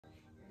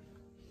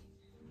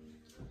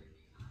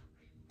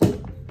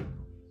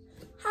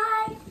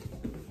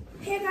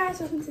Hey guys,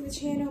 welcome to the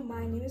channel.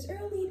 My name is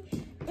Early,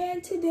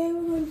 and today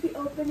we're going to be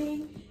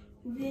opening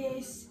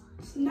this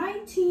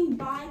 19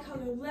 by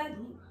color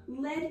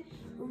LED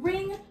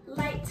ring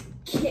light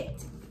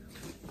kit.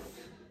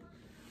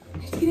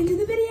 Let's get into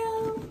the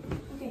video.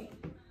 Okay,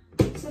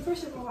 so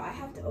first of all, I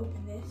have to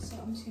open this, so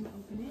I'm just gonna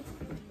open it.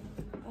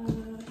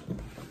 And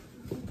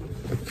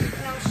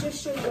I'll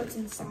just show you what's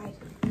inside.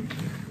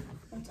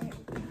 Once I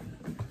open it.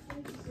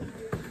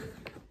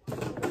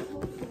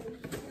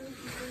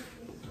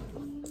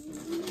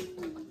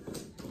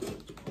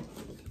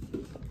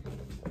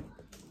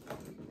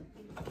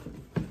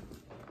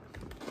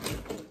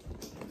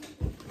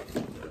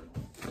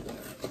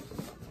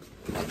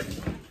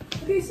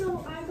 Okay,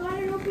 so I got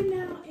it open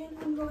now, and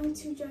I'm going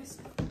to just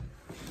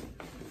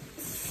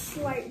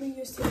slightly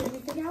just take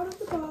everything out of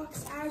the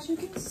box. As you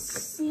can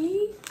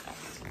see,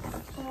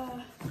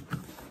 oh,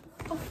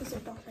 there's a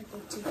box right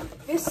there too.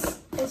 It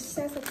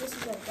says that this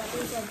is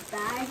there's a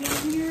bag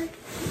in here.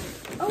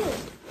 Oh,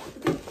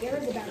 there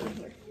is a bag in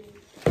here.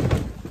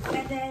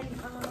 And then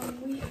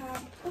we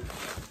have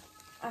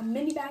a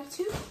mini bag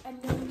too,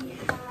 and then we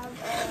have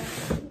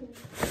I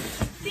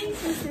think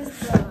this is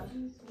the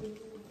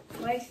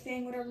life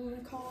thing, whatever you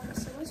want to call it.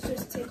 So let's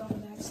just take all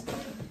that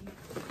stuff,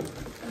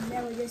 and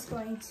then we're just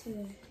going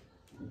to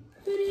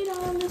put it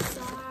on the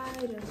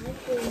side or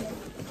right there.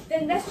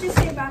 Then let's just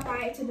say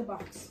bye-bye to the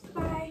box.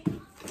 Bye.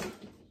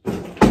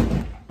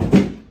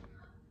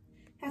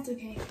 That's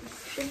okay.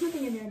 There's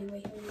nothing in there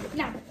anyway.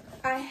 Now,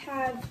 I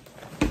have,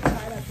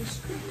 sorry about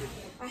this.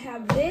 I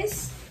have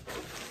this,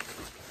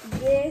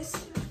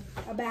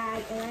 a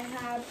bag, and I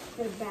have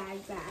the bag.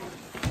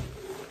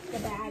 The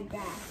bag,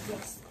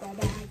 yes, the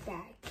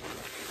bag.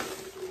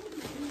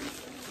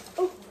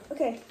 Oh,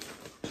 okay.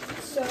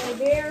 So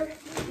there,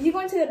 you go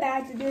into the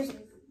bag, there's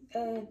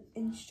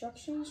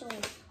instructions or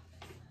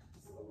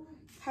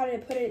how to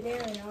put it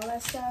there and all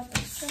that stuff,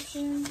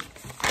 instructions.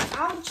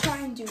 I'll try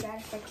and do that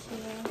if I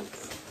can.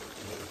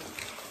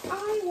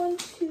 I want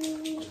to,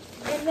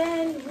 and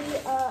then we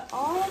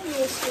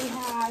obviously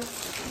have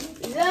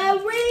the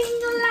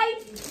ring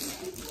light.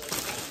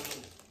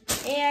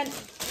 And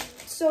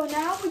so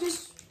now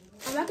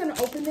I'm not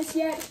gonna open this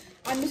yet.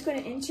 I'm just gonna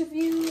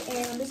interview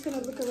and I'm just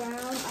gonna look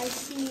around. I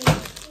see,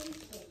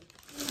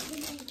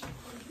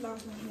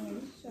 lost my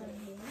hand, sorry.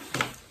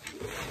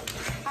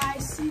 I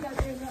see that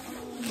there's a,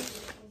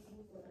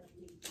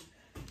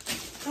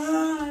 I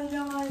don't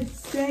know how to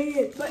say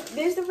it, but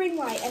there's the ring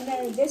light, and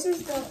then this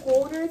is the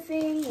holder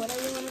thing,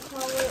 whatever you wanna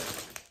call it,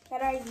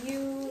 that I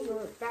use,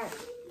 or that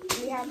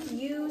we have to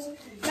use.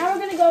 Now we're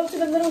gonna go to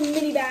the little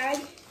mini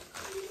bag.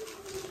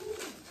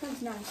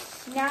 That's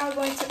nice. Now we're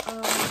going to,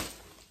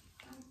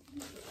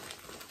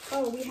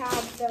 oh, we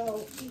have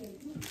the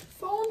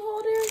phone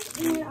holder,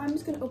 and I'm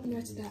just gonna open the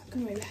rest of that.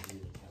 Come right back.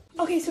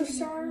 Okay, so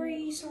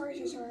sorry.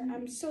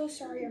 I'm so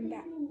sorry. I'm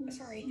back.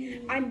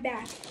 I'm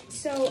back.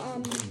 So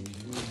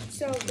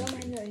don't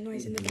mind the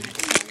noise in the back.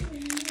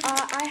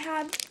 I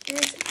have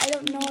this. I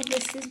don't know what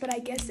this is, but I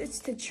guess it's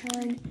to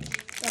turn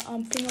the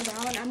thing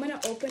around. I'm gonna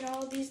open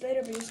all of these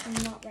later, but just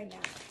not right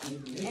now.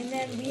 And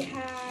then we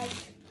have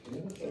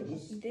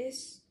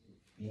this.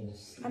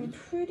 I'm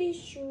pretty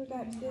sure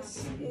that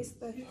this is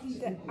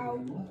the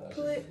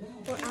output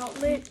or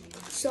outlet.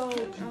 So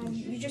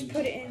you just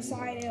put it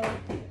inside and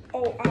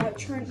it'll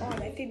turn on.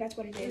 I think that's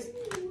what it is.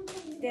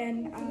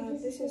 Then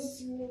this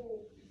is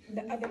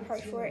the other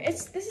part for it.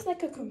 This is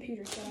like a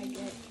computer set,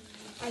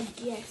 I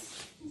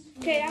guess.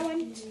 Okay, that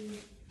one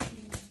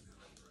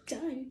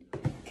done.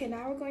 Okay,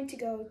 now we're going to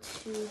go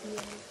to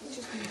the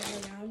just move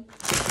that around.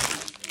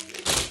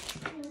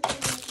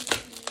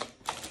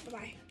 Bye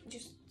bye.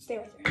 Just stay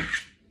right there.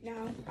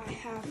 Now I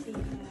have the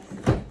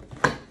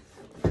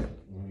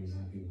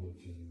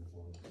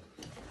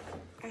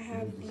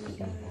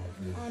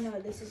oh no,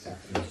 this is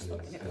just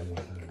open it real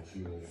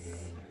quick.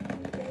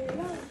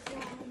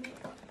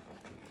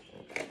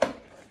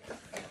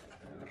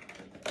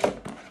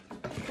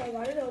 Okay, I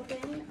got it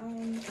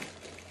open.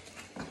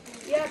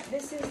 Yep,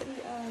 this is the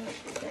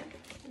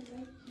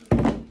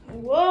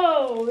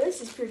whoa, this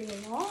is pretty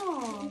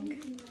long.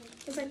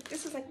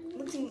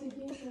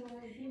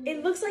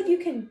 It looks like you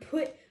can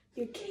put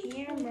your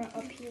camera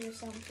up here or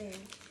something.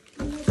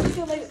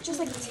 So just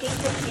like take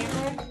the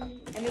camera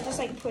and then just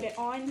like put it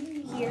on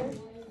here,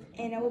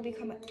 and it will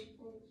become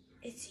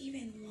it's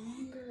even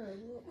longer.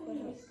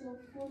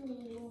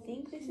 I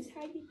think this is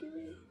how you do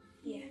it.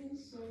 Yeah.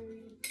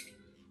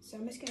 So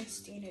I'm just gonna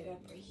stand it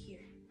up right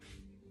here.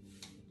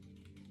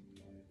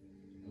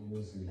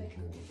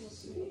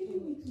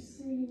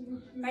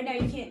 Right now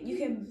you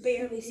can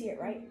barely see it,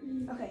 right?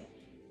 Okay.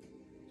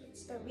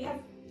 So we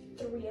have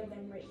 3 of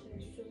them right here.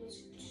 So let's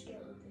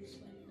start with this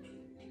one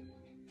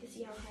to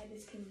see how high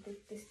this thing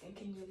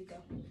can really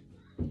go.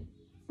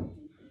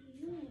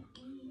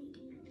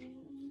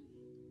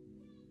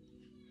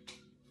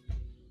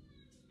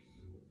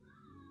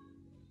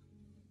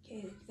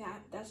 Okay,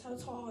 that's how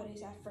tall it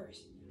is at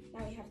first.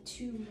 Now we have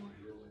 2 more.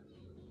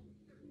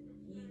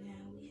 Yeah,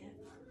 now we have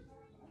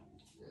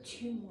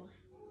 2 more.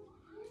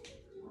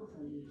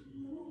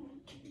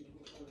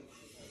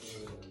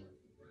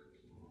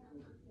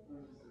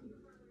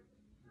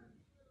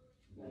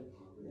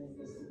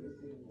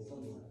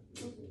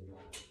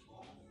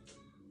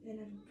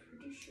 I'm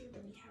pretty sure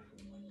that we have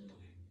one more.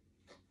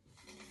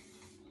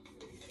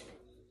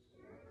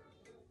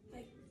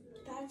 Like,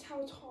 that's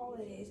how tall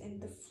it is,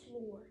 and the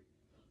floor.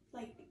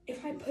 Like,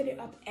 if I put it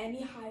up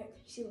any higher,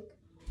 see, look.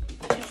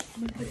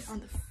 I'm gonna put it on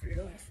the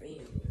floor for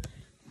you.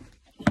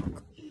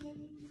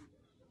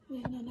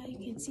 Wait, no, now you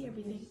can see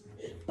everything.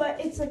 But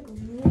it's like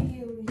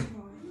really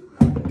tall.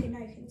 Okay, now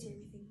you can see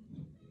everything.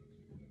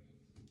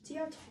 See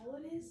how tall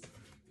it is?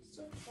 It's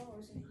so tall,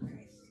 isn't it,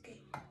 guys? Okay,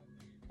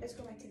 let's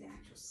go back to the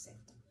actual set.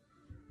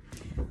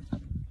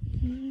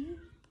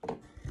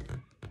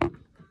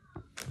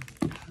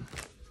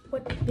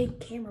 What big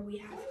camera we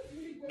have.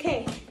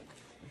 Okay,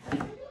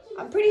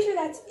 I'm pretty sure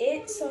that's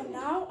it. So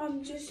now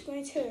I'm just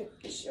going to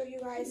show you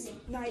guys,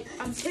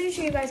 I'm pretty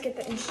sure you guys get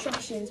the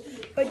instructions,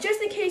 but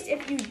just in case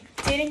if you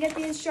didn't get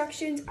the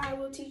instructions, I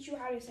will teach you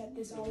how to set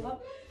this all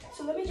up.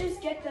 So let me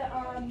just get the,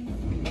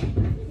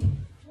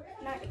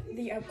 not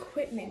the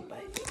equipment,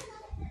 but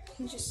let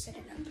me just set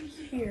it up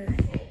here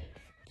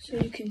so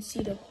you can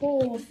see the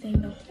whole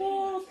thing,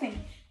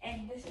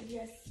 And this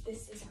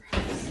is our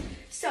house.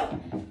 So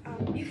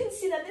you can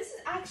see that this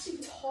is actually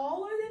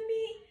taller than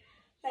me.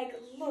 Like,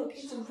 look,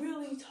 it's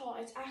really tall.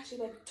 It's actually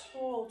like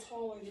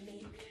taller than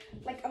me.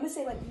 Like, I'm gonna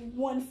say like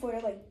 1 foot,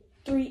 or like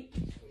 3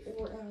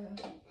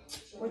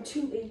 or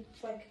 2 inch,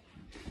 like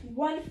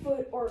 1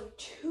 foot or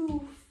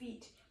 2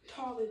 feet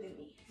taller than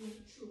me.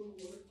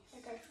 I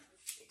gotta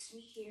fix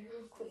me here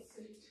real quick.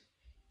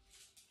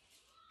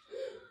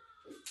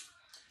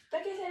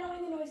 Like I said, I don't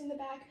make the noise in the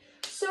back.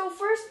 So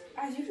first,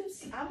 as you can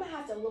see, I'm gonna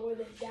have to lower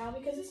this down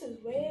because this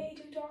is way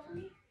too tall for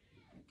me.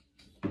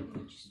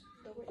 Just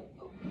lower it.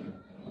 Oh.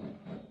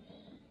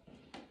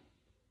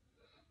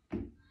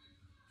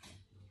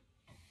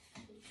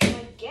 I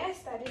guess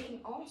that it can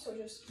also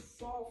just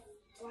fall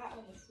flat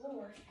on the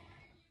floor.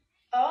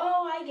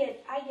 Oh, I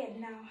get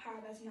now how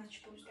that's not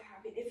supposed to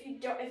happen. If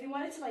you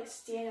want it to like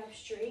stand up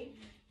straight,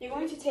 you're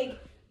going to take,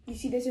 you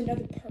see there's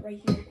another part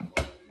right here.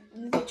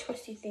 Another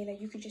twisty thing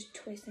that you could just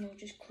twist and it will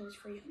just close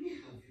for you.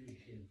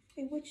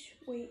 Wait, which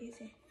way is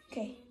it?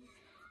 Okay.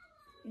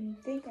 I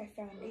think I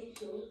found it.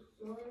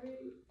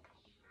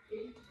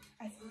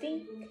 I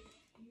think,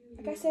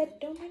 like I said,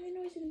 don't make the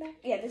noise in the back.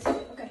 Yeah, this is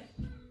it. Okay.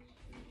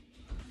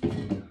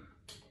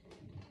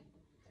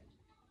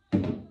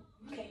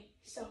 Okay,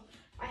 so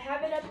I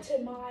have it up to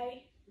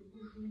my,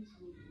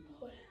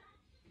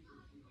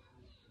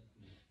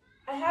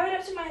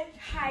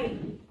 height.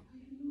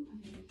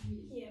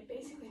 Yeah,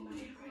 basically my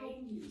height.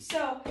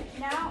 So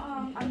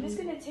now I'm just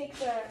gonna take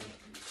the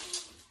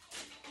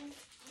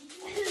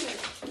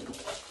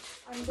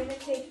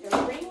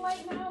ring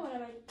light now, and I'm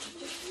gonna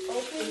just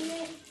open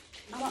it.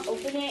 I'm gonna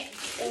open it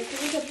because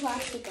there's a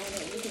plastic on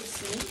it. You can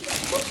see.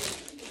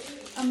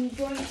 I'm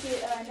going to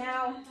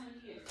now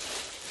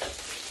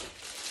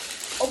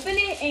open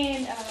it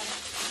and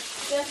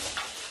just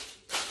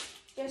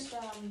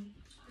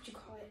what you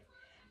call it?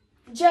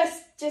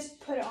 Just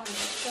put it on there.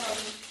 So.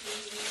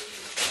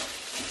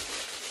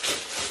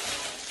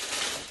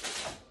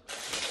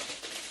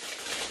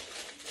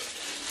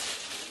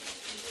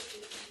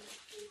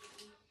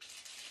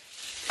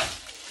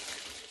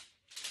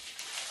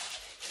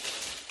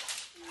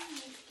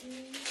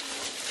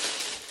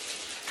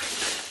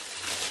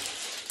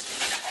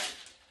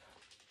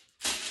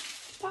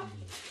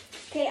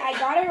 Okay, I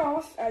got it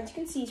off. As you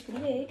can see, it's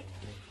pretty big.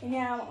 And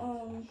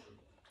now,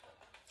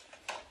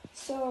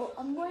 so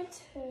I'm going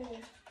to,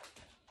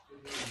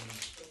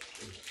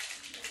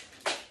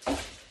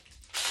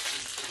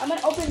 I'm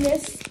gonna open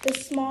this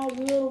small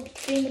little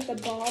thing with the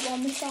bulb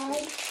on the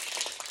side.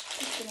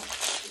 Just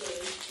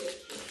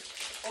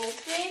gonna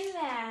open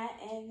that,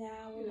 and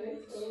now we're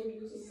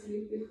going to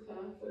sleep with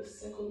her for the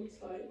second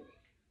time.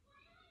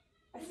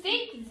 I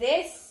think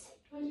this,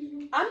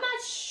 I'm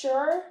not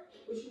sure.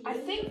 I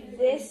think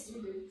this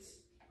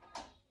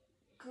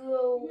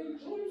goes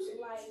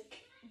like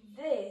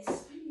this.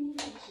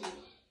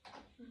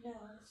 No.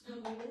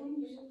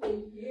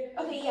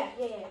 Okay,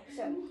 yeah.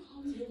 So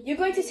you're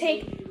going to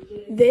take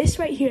this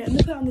right here. I'm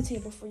gonna put it on the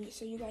table for you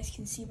so you guys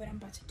can see what I'm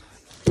about to do.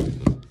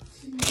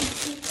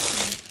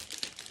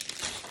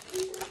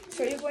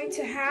 So you're going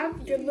to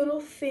have your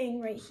little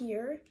thing right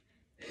here,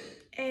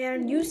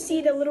 and you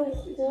see the little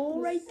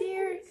hole right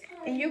there,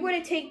 and you're going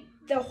to take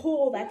the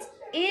hole that's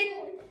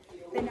in.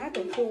 Not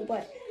the hole,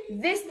 but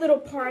this little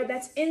part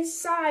that's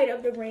inside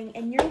of the ring,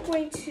 and you're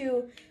going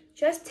to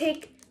just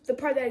take the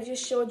part that I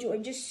just showed you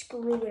and just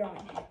screw it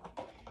on.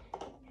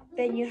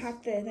 Then you're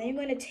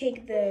going to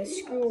take the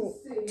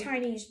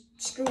tiny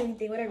screwing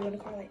thing, whatever you want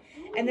to call it,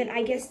 and then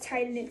I guess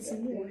tighten it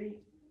some more.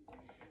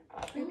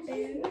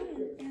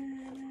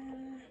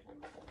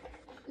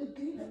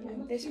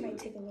 This might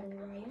take a little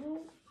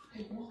while.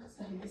 He walks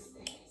down the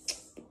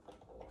stairs.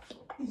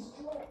 He's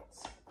dropped.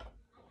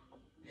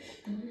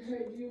 I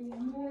heard you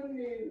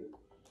moaning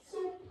so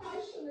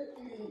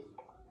passionately.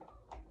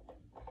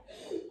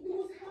 It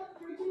was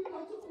heartbreaking how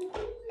to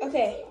open it.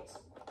 Okay.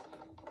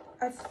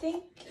 I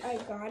think I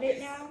got it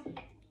now.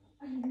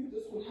 I knew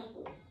this would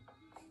happen.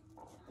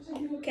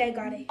 Okay, I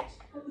got it.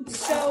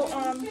 So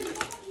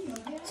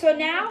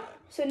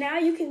So now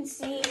you can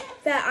see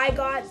that I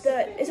got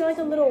the, is it like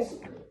a little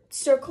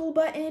circle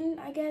button,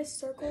 I guess,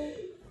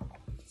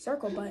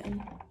 circle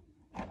button.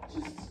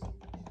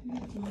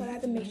 But I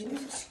have to make sure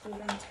this is screwed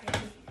on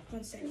tightly.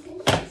 1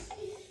 second.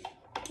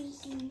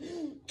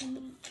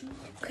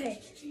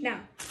 Okay, now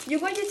you're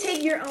going to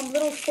take your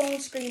little phone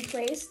screen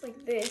place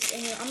like this,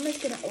 and I'm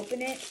just gonna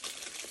open it.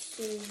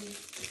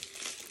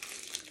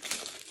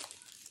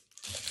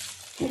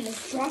 And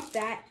just drop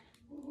that.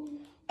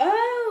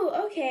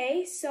 Oh,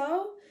 okay.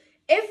 So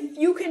if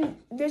you can,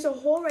 there's a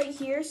hole right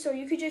here, so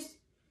you could just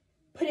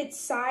put it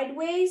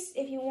sideways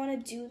if you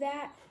want to do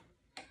that.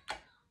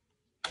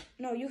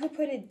 No, you could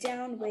put it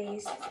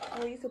downways,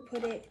 or you could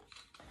put it,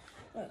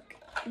 look.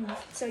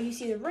 So you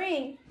see the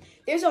ring,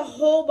 there's a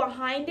hole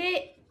behind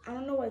it. I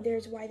don't know why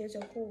there's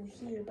a hole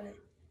here, but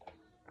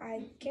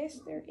I guess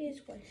there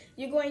is one.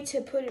 You're going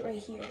to put it right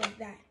here like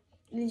that,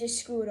 and then just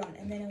screw it on,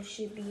 and then it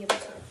should be able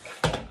to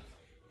work.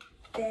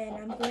 Then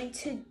I'm going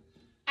to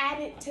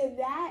add it to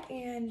that,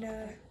 and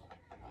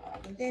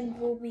then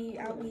I'll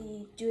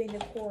be doing the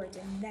chords,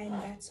 and then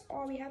that's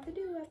all we have to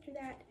do after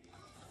that.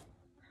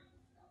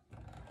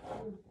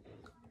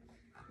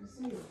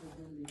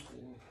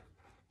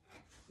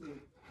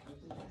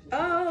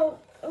 Oh,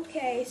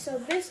 okay, so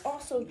this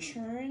also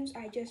churns.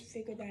 I just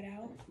figured that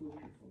out.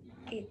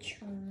 It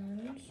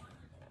churns.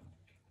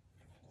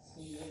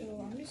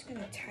 So I'm just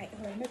gonna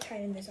I'm gonna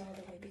tighten this all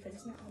the way because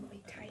it's not all the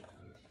way tight.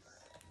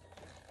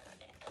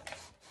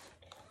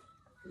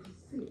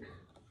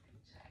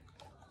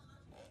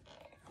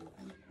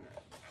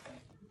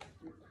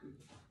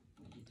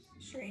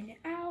 Straighten it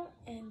out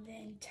and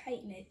then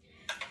tighten it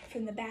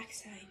from the back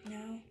side.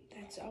 Now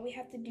that's all we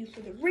have to do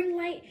for the ring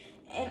light,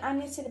 and I'm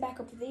gonna set it back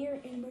up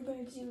there, and we're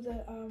gonna do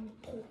the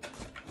pole.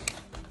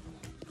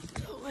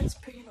 So let's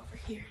bring it over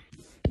here.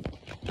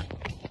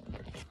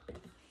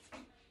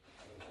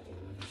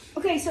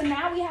 Okay, so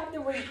now we have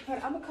the ring.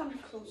 I'm gonna come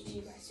close to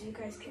you guys so you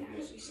guys can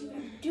actually see what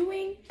I'm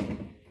doing.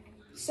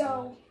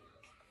 So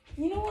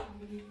you know what?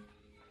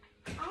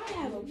 I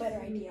have a better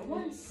idea.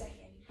 1 second.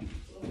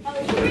 A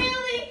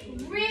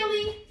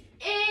really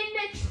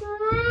and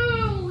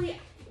truly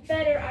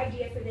better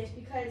idea for this,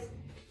 because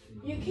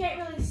you can't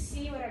really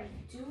see what I'm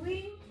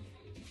doing.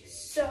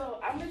 So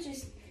I'm gonna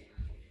just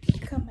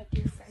come, my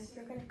dear friends.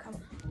 They're gonna come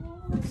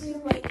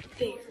right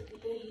there.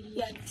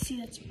 Yeah, see,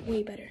 that's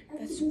way better.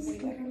 That's way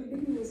better.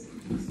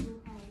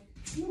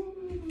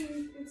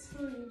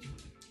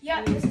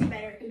 Yeah, this is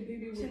better.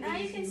 So now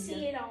you can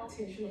see it all.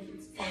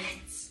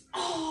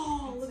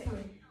 Oh, look at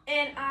it.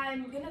 And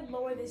I'm gonna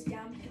lower this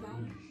down because I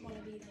don't want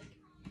to be like.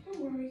 Don't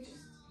worry,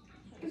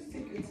 just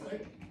take your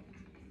time.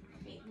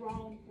 Wait,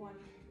 wrong one.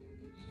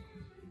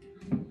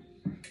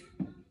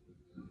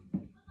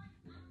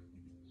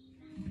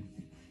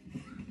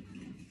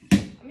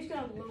 I'm just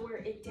gonna lower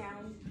it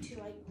down to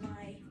like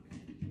my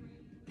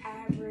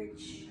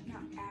average,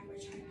 not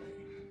average height,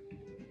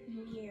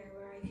 but near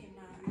where I can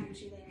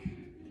actually like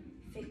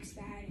fix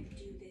that and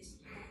do that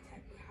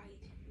type of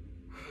height.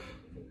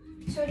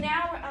 So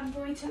now I'm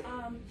going to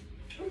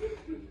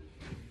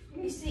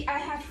you see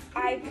I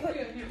put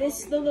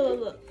this,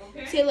 look.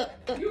 See, look.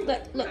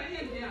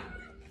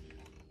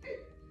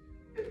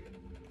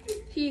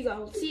 Here you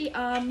go. See,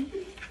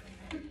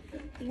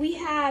 we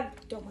have,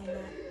 don't mind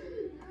that.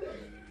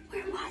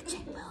 We're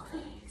watching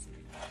movies.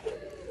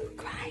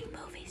 Crying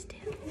movies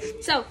too.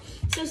 So,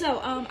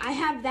 I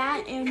have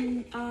that,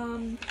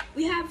 and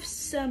we have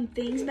some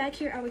things back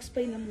here. I'll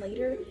explain them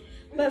later.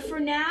 But for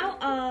now,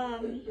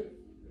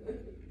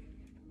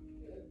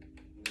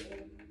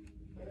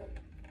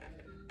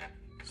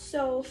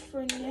 so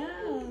for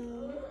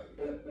now,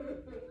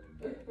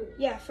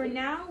 yeah, for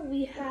now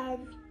we have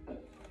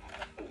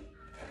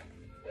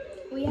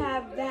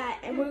that,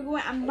 and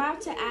I'm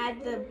about to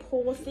add the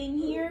pole thing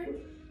here.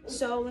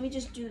 So let me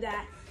just do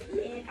that,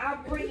 and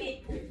I'll bring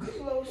it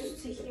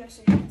close to here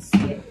so you can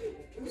see it.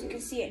 So you can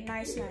see it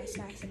nice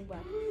and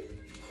well.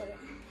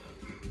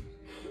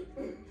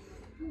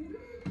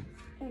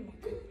 Oh my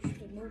gosh,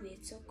 the movie,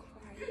 it's so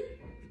quiet.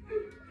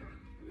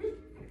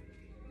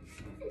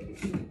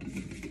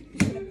 I'm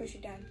just gonna push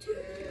it down too.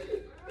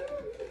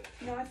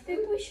 No, I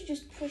think we should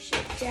just push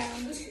it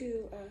down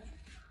to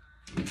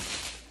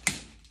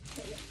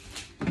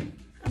I'm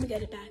gonna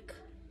get it back.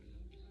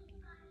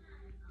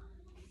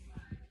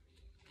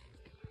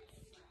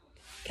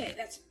 Okay,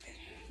 that's better.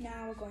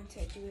 Now we're going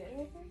to do it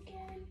over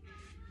again.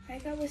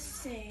 Like I was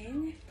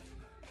saying,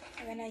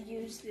 I'm gonna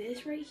use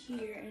this right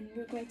here, and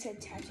we're going to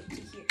attach it to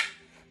here.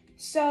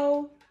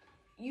 So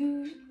wait a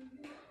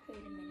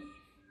minute.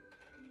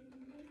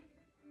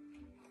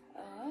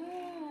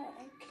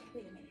 Okay,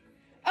 wait a minute.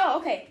 Oh,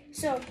 okay.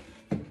 So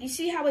you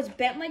see how it's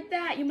bent like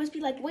that? You must be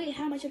like, wait,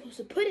 how am I supposed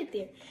to put it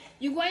there?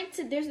 You're going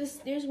to,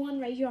 there's one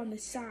right here on the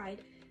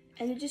side,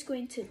 and you're just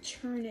going to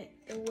turn it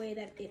the way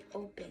that it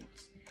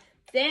opens.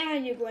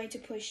 Then you're going to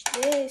push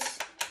this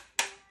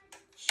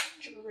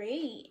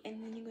straight,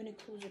 and then you're going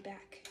to close it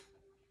back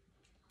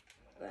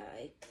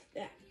like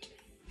that.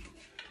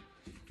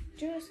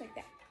 Just like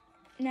that.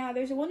 Now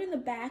there's one in the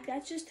back.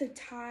 That's just to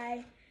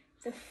tie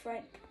the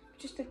front,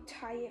 just to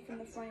tie it from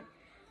the front.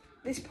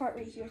 This part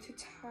right here to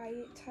tie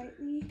it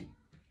tightly.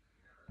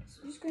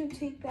 So I'm just gonna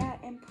take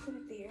that and put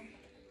it there.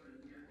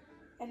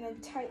 And then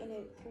tighten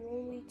it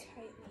really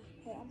tightly.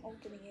 Okay, I'm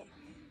opening it.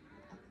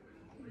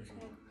 I'm just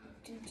gonna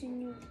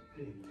continue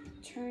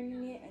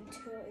turning it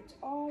until it's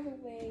all the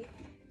way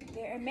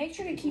there. And make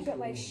sure to keep it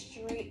like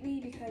straightly,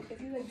 because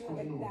if you like do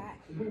it like that,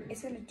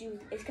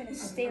 it's gonna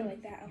stay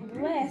like that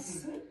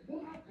unless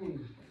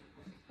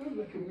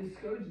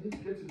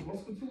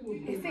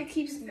if it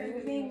keeps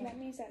moving, that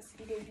means that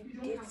either you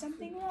did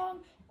something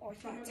wrong or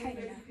it's not tight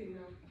enough.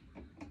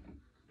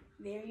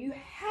 There you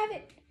have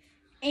it.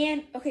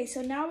 And okay,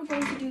 so now we're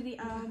going to do the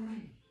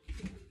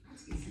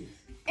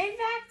in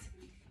fact,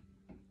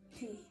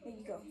 okay, there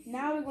you go.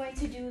 Now we're going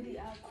to do the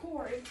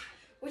cord,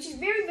 which is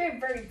very, very,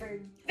 very,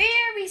 very,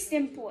 very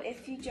simple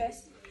if you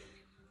just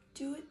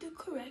do it the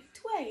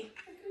correct way.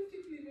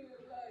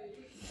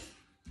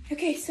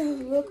 Okay, so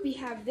look, we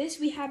have this,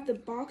 we have the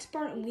box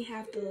part, and we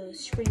have the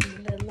string,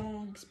 the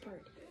long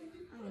part.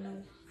 I don't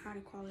know how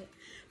to call it.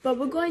 But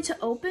we're going to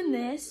open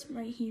this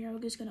right here. We're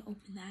just gonna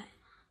open that.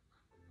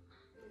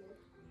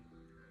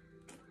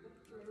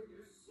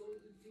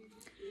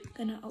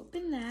 Gonna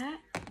open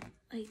that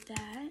like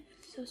that,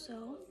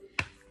 so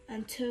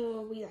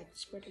until we like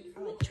spread it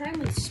out. Like try and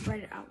like spread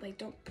it out. Like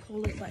don't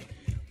pull it, but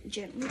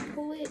gently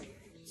pull it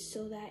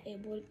so that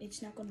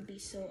it's not gonna be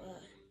so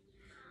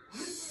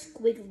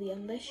squiggly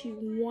unless you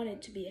want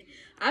it to be.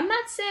 I'm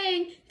not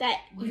saying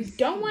that you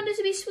don't want it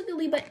to be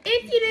squiggly, but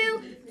if you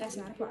do, that's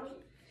not a problem.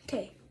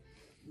 Okay,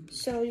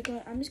 so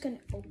I'm just gonna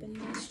open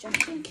this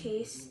just in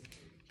case,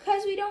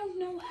 because we don't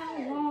know how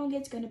long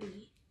it's gonna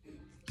be.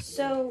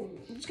 So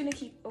I'm just gonna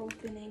keep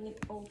opening and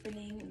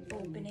opening and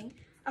opening.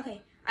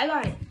 Okay, I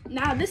got it.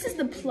 Now this is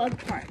the plug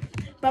part,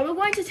 but we're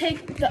going to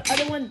take the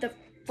other one, the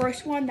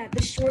first one,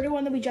 the shorter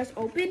one that we just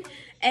opened,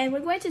 and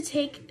we're going to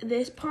take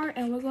this part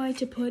and we're going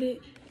to put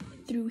it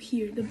through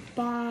here, the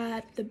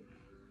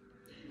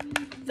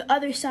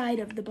other side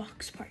of the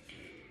box part.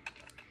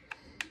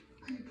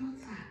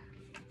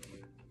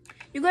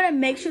 You're gonna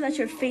make sure that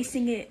you're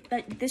facing it,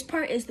 that this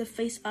part is the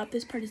face up,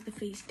 this part is the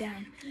face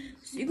down.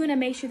 So you're gonna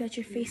make sure that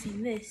you're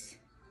facing this.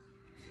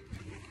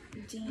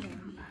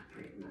 Damn.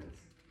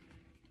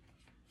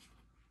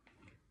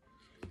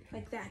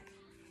 Like that.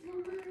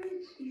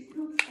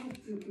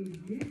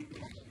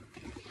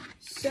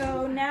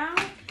 So now,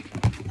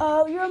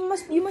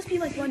 you must be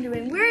like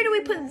wondering, where do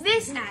we put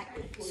this at?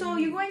 So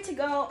you're going to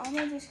go,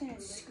 I'm just gonna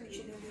scooch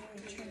it over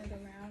and turn it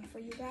around for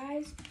you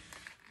guys.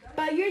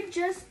 But you're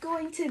just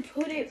going to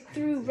put it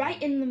through right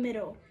in the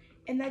middle.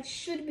 And that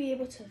should be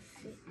able to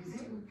fit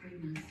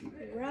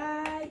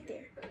right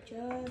there.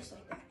 Just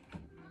like that.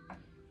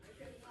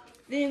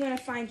 Then you're going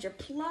to find your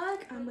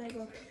plug. I'm going to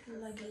go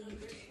plug it.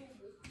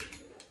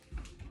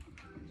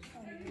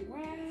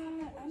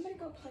 I'm going to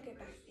go plug it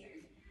back there.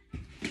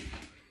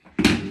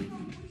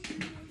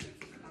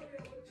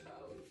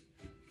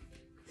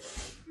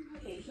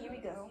 Okay, here we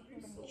go.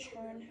 We're going to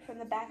turn from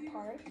the back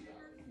part.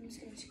 I'm just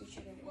going to scooch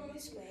it over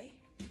this way.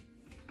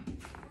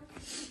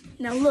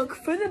 Now look,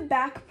 for the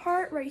back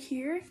part right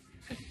here,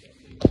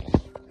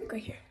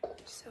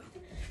 so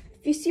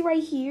if you see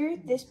right here,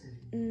 this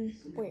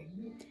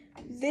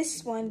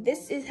one,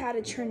 this is how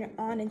to turn it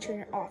on and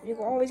turn it off.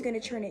 You're always going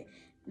to turn it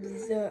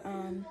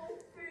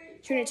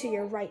to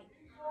your right.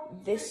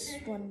 This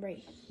one right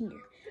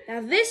here.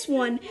 Now this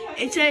one,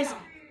 it says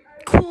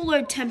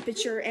cooler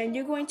temperature, and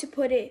you're going to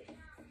put it,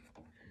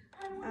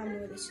 I don't know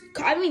what this is.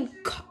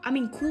 I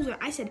mean cooler.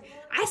 I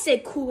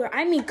said cooler.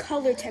 I mean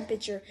color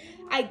temperature.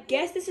 I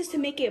guess this is to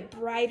make it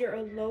brighter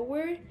or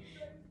lower.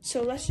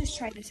 So let's just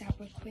try this out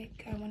real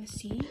quick. I want to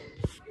see.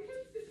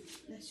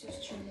 Let's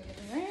just turn it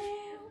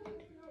around.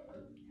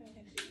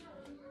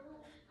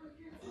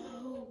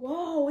 Oh,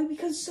 whoa, it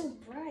becomes so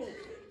bright.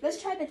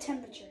 Let's try the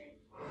temperature.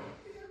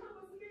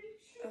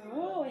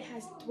 Oh,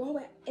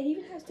 it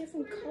even has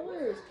different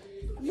colors.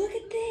 Look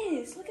at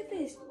this.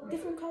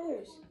 Different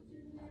colors.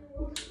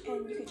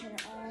 And you can turn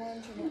it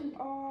on, turn it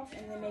off,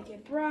 and then make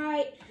it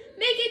bright,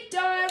 make it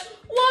dark,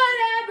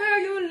 whatever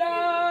you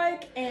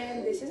like.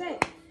 And this is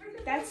it.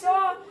 That's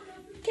all.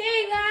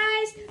 Okay,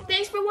 guys.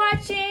 Thanks for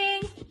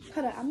watching.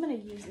 Hold on, I'm gonna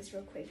use this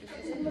real quick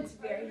because it looks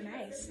very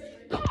nice.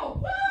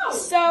 Oh, wow.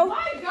 So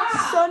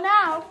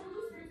now.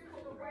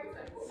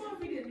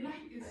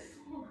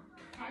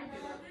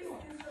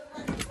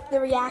 The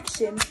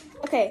reaction.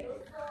 Okay.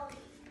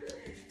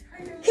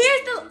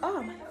 Here's the.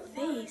 Oh my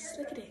face.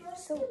 Look at it.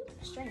 It's so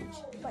strange.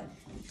 But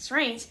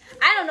strange.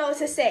 I don't know what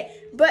to say.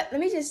 But let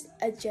me just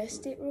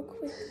adjust it real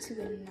quick to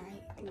the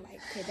night light.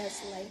 Okay,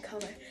 that's light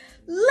color.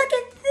 Look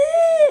at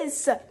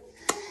this.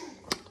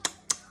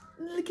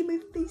 Look at my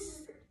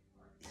face.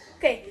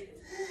 Okay,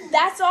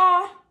 that's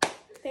all.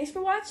 Thanks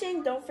for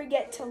watching. Don't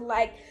forget to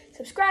like,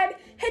 subscribe,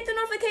 hit the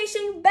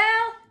notification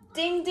bell.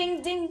 Ding,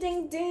 ding, ding,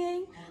 ding,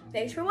 ding.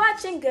 Thanks for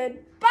watching.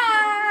 Goodbye.